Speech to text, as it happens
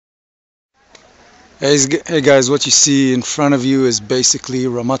Hey guys, what you see in front of you is basically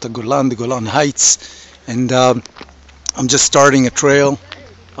Ramat Hagolan, the Golan Heights, and I'm just starting a trail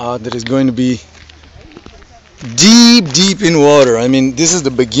that is going to be deep in water. I mean, this is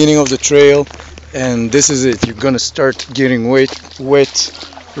the beginning of the trail, and this is it. You're gonna start getting wet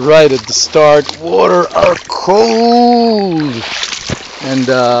right at the start. Water are cold, and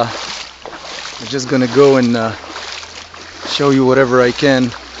I'm just gonna go and show you whatever I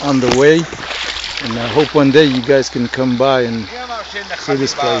can on the way. And I hope one day you guys can come by and see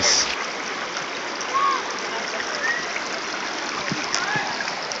this place.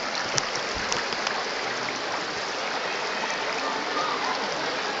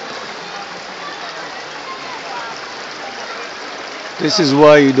 This is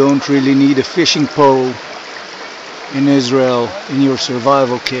why you don't really need a fishing pole in Israel in your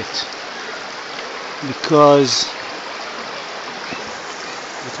survival kit, because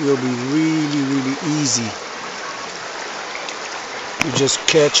it will be really easy. You just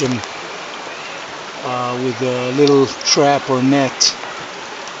catch them with a little trap or net.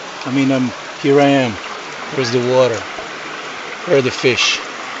 I mean, here I am. Where's the water? Where are the fish?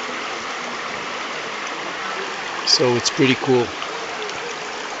 So it's pretty cool.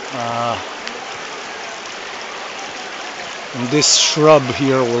 And this shrub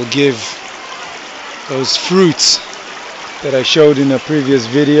here will give those fruits that I showed in a previous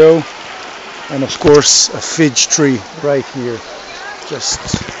video, and of course a fig tree right here, just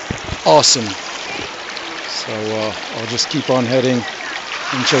awesome. So I'll just keep on heading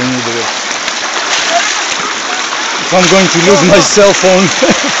and showing you the way. If I'm going to lose my cell phone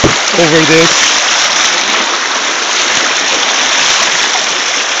over this.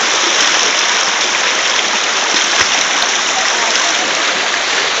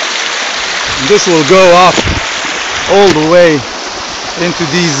 And this will go up all the way into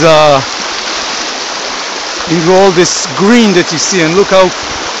these into all this green that you see, and look how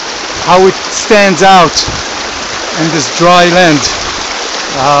it stands out in this dry land.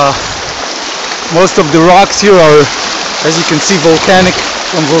 Most of the rocks here are, as you can see, volcanic,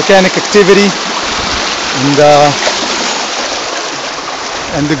 from volcanic activity,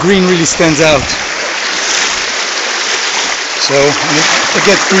 and the green really stands out. So it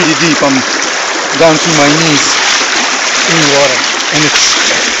gets pretty deep. I'm down to my knees in water, and it's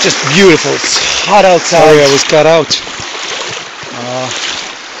just beautiful. It's hot outside. Sorry, I was cut out.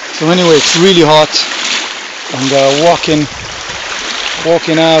 So anyway, it's really hot, and walking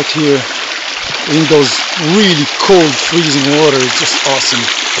out here in those really cold, freezing water is just awesome.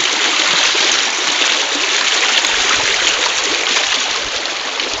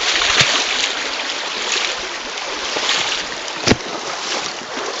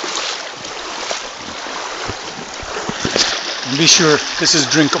 And be sure this is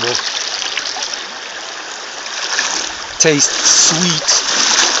drinkable. Tastes sweet.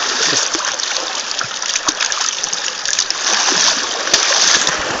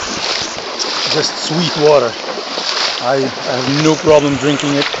 Just sweet water. I have no problem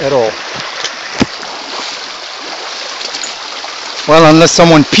drinking it at all. Well, unless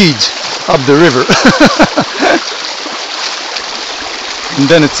someone peed up the river. And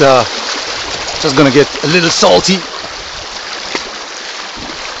then it's just gonna get a little salty.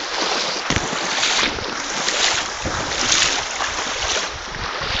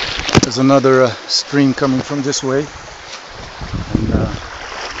 There's another stream coming from this way, and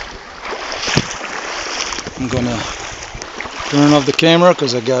I'm gonna turn off the camera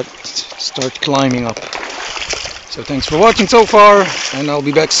because I got to start climbing up. So thanks for watching so far, and I'll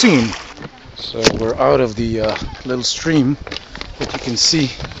be back soon. So we're out of the little stream, but you can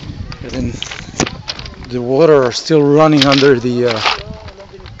see that the water are still running under the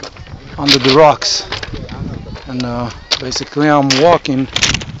rocks, and basically I'm walking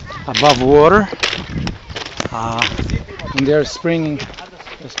above water, and they're springing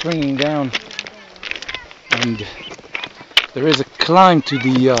down, and there is a climb to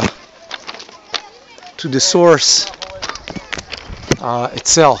the source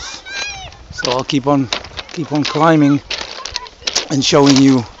itself. So I'll keep on climbing and showing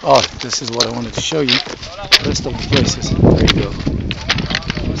you. Oh, this is what I wanted to show you. The rest of the places. There you go.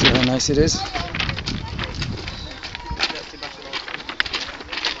 See how nice it is.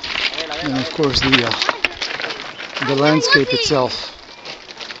 And of course the landscape itself.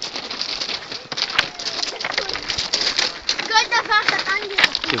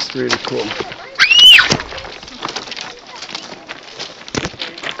 Just really cool.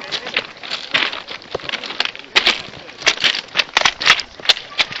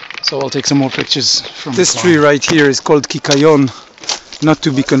 So I'll take some more pictures from this tree right here is called Kikayon, not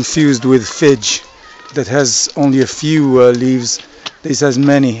to be confused with fig. that has only a few leaves. This has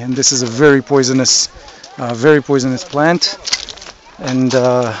many, and this is a very poisonous plant. And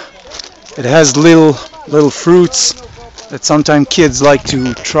it has little fruits that sometimes kids like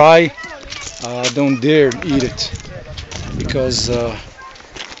to try. Don't dare eat it, because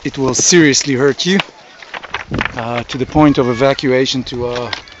it will seriously hurt you to the point of evacuation to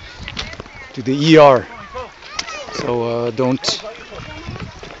the ER. So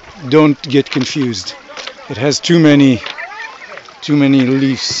don't get confused. It has too many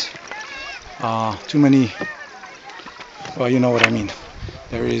leaves, too many. Well, you know what I mean.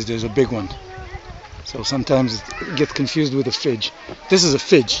 There's a big one. So sometimes it gets confused with a fidge. This is a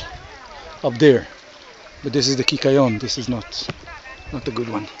fidge up there, but this is the kikayon. This is not the good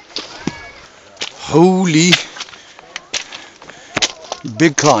one. Holy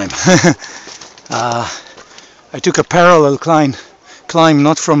big climb. I took a parallel climb,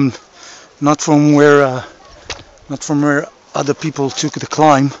 not from where other people took the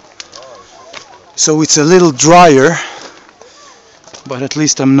climb. So it's a little drier, but at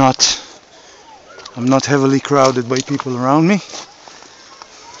least I'm not heavily crowded by people around me,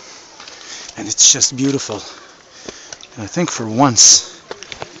 and it's just beautiful. And I think for once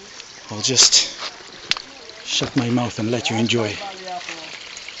I'll just shut my mouth and let you enjoy.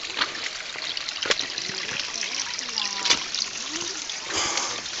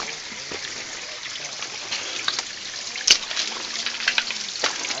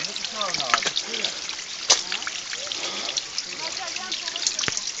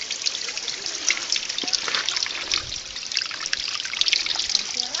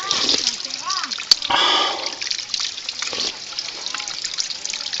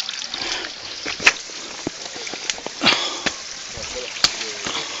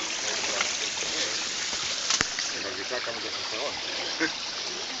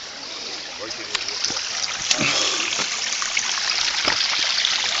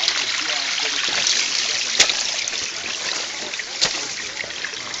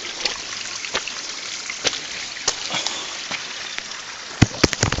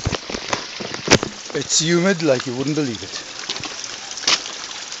 It's humid like you wouldn't believe it.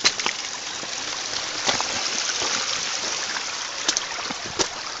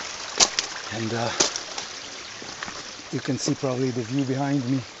 And you can see probably the view behind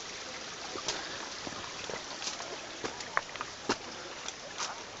me.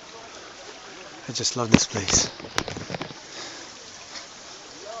 I just love this place.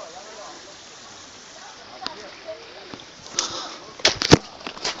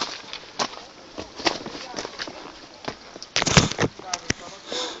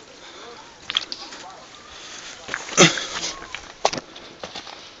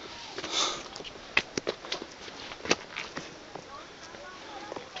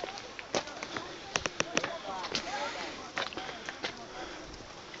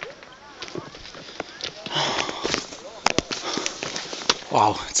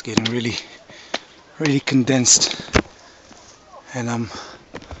 Wow, it's getting really condensed, and I'm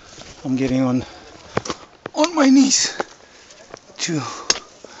getting on my knees to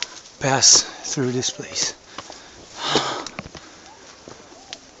pass through this place.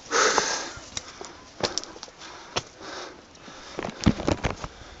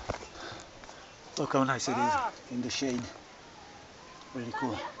 Look how nice it is in the shade. Really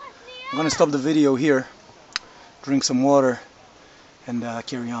cool. I'm gonna stop the video here, drink some water, and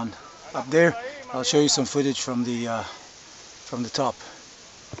carry on. Up there I'll show you some footage from the top.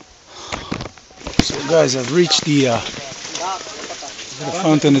 So guys, I've reached the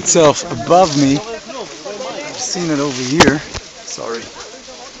fountain itself above me. I've seen it over here. Sorry,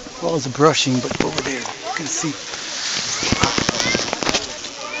 walls are brushing, but over there you can see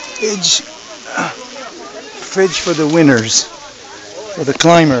fidge for the winners, for the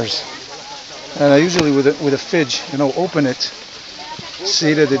climbers. And I usually with a fidge, open it,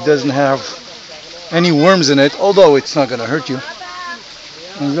 see that it doesn't have any worms in it, although it's not gonna hurt you.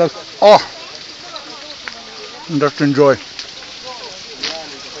 And just, and just enjoy.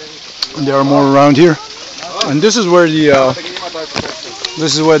 And there are more around here. And this is where the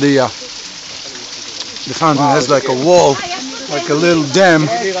fountain has like a wall, like a little dam,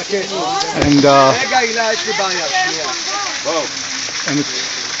 and the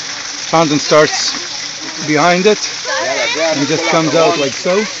fountain starts behind it and just comes out like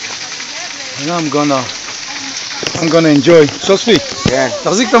so. And I'm gonna enjoy. סוספי,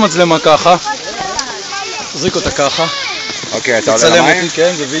 תחזיק את המצלמה ככה, תחזיק אותה ככה. אוקיי, אתה עולה למים? אותי,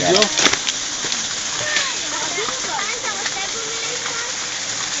 כן, זה וידאו.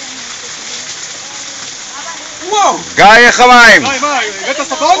 גיא, איך המים? הבאת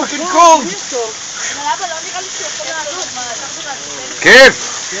ספון? כיף!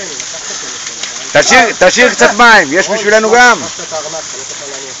 תשאיר קצת מים, יש בשבילנו גם.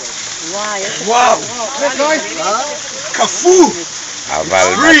 וואו, קפוא,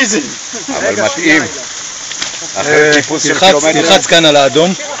 אבל מתאים. אחרי טיפוס של קילומטר. תלחץ כאן על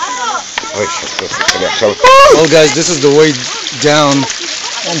האדום. Well guys, this is the way down,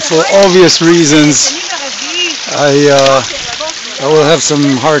 and for obvious reasons I will have some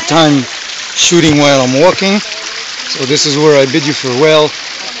hard time shooting while I'm walking. So this is where I bid you farewell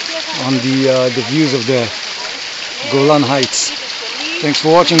on the views of the Golan Heights. Thanks for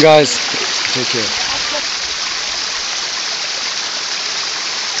watching, guys. Take care.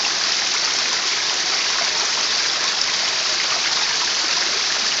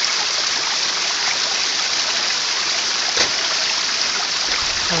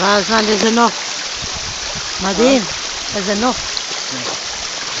 עבר הזמן, איזה נוף. מדהים, איזה נוף.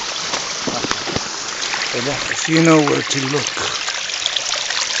 If you know where to look.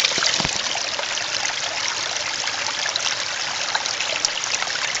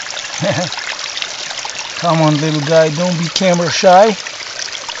 Come on, little guy, don't be camera shy.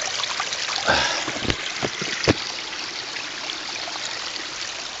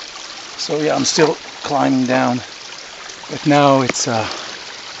 So yeah, I'm still climbing down, but now it's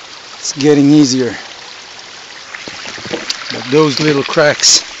getting easier. But those little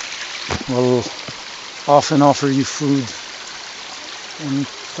cracks will often offer you food and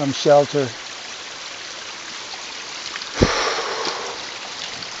some shelter.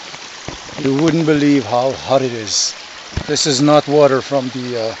 You wouldn't believe how hot it is. This is not water from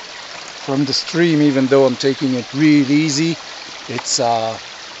the stream, even though I'm taking it real easy. It's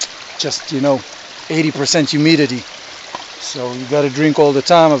just, 80% humidity. So you got to drink all the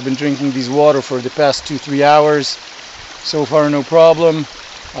time. I've been drinking these water for the past 2-3 hours. So far no problem.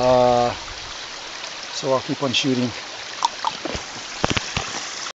 So I'll keep on shooting.